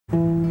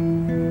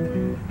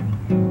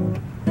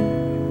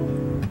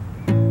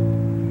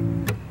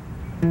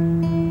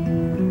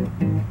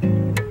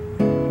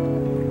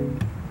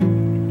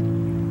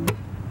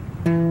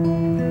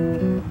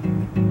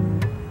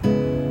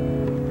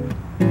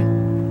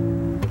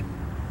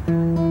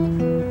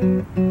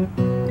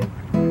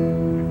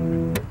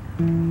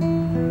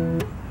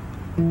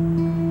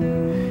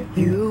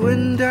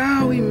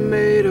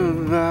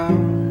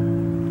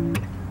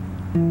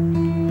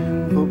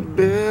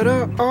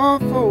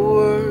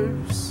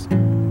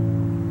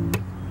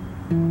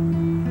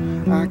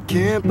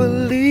can't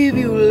believe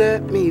you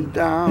let me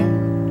down,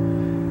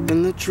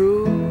 and the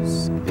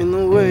truth's in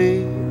the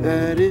way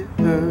that it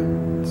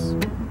hurts.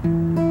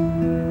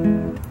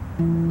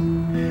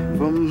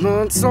 For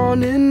months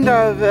on end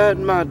I've had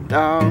my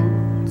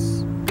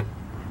doubts,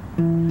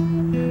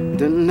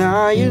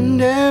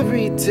 denying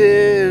every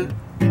tear.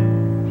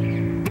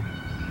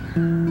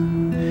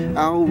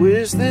 I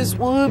wish this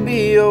would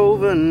be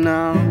over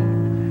now,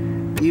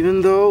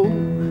 even though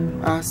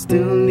I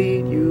still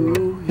need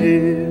you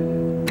here.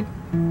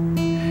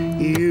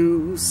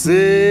 You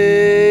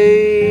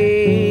say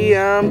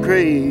I'm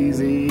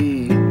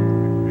crazy,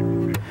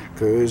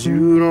 'cause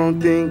you don't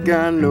think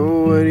I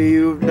know what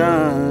you've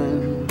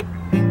done.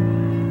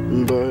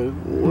 But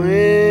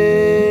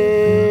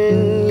when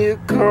you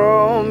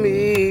call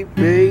me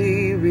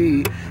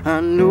baby, I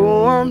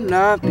know I'm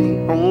not the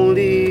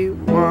only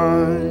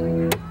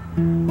one.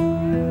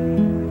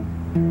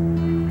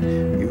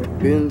 You've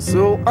been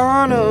so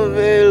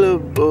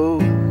unavailable.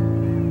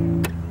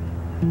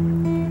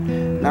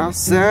 Now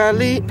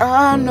sadly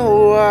I know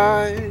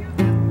why.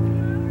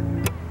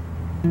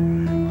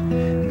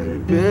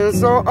 You've been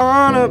so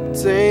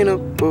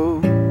unobtainable,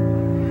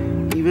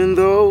 even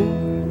though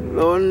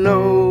Lord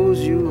knows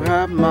you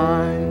have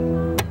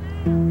mine.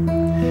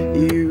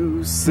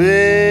 You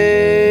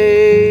say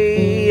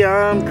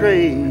I'm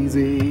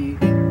crazy,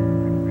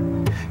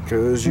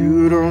 'cause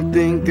you don't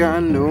think I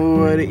know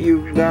what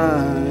you've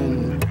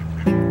done.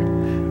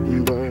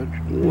 But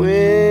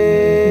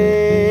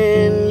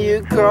when you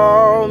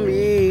call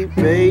me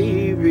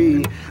baby,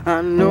 I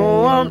know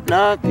I'm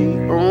not the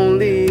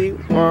only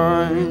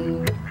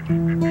one.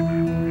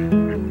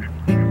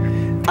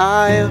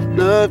 I have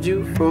loved you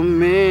for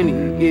many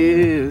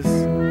years.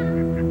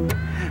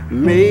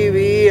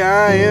 Maybe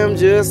I am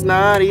just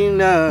not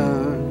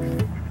enough.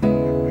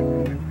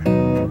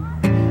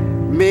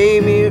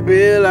 Made me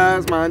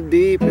realize my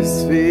deepest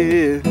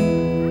fear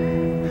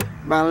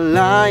by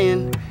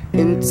lying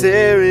and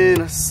tearing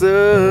us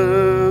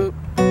up.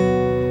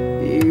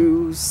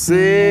 You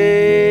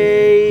say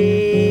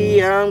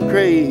I'm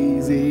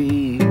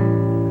crazy,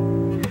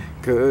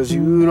 'cause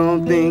you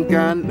don't think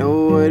I know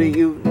what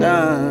you've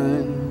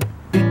done.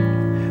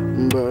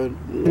 But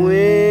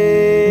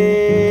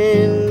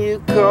when you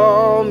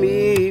call me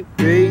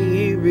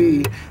baby,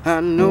 I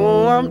know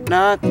I'm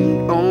not the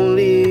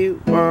only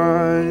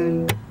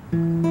one.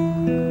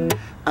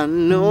 I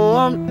know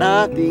I'm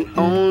not the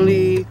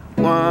only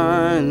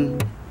one.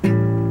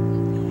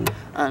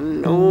 I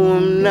know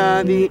I'm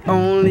not the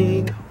only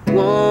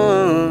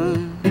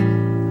one.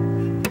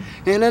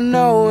 And I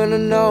know, and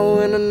I know,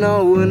 and I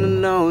know, and I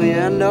know,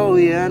 yeah, I know,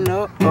 yeah, I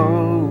know.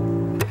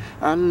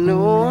 I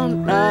know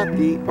I'm not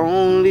the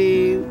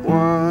only